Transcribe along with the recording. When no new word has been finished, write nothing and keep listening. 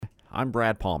I'm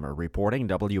Brad Palmer reporting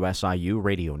WSIU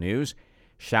Radio News.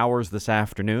 Showers this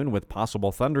afternoon with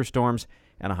possible thunderstorms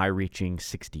and a high reaching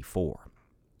 64.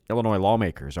 Illinois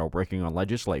lawmakers are working on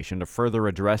legislation to further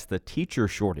address the teacher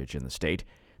shortage in the state.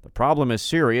 The problem is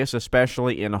serious,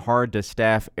 especially in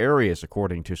hard-to-staff areas,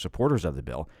 according to supporters of the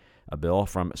bill. A bill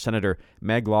from Senator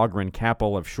Meg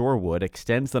Logren-Capel of Shorewood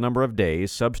extends the number of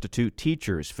days substitute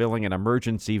teachers filling an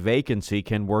emergency vacancy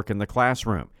can work in the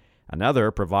classroom.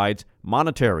 Another provides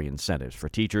monetary incentives for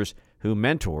teachers who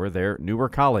mentor their newer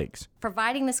colleagues.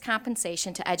 Providing this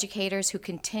compensation to educators who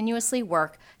continuously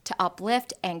work to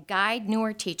uplift and guide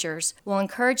newer teachers will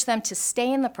encourage them to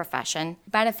stay in the profession,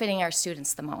 benefiting our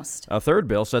students the most. A third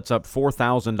bill sets up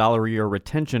 $4,000 a year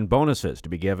retention bonuses to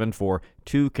be given for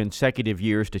 2 consecutive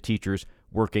years to teachers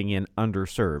working in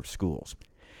underserved schools.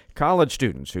 College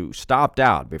students who stopped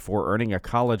out before earning a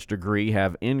college degree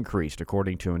have increased,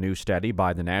 according to a new study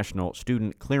by the National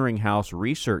Student Clearinghouse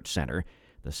Research Center.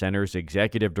 The center's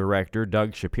executive director,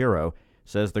 Doug Shapiro,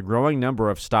 says the growing number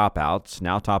of stopouts,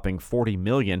 now topping 40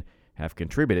 million, have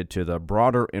contributed to the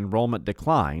broader enrollment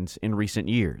declines in recent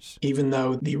years. Even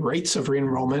though the rates of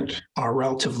re-enrollment are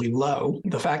relatively low,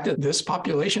 the fact that this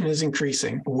population is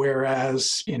increasing,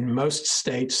 whereas in most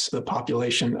states, the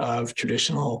population of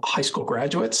traditional high school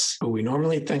graduates, who we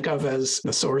normally think of as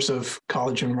the source of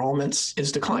college enrollments,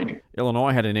 is declining.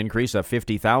 Illinois had an increase of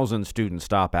 50,000 student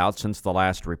stopouts since the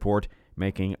last report,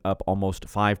 making up almost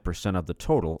 5% of the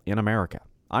total in America.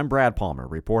 I'm Brad Palmer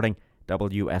reporting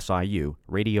WSIU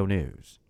Radio News.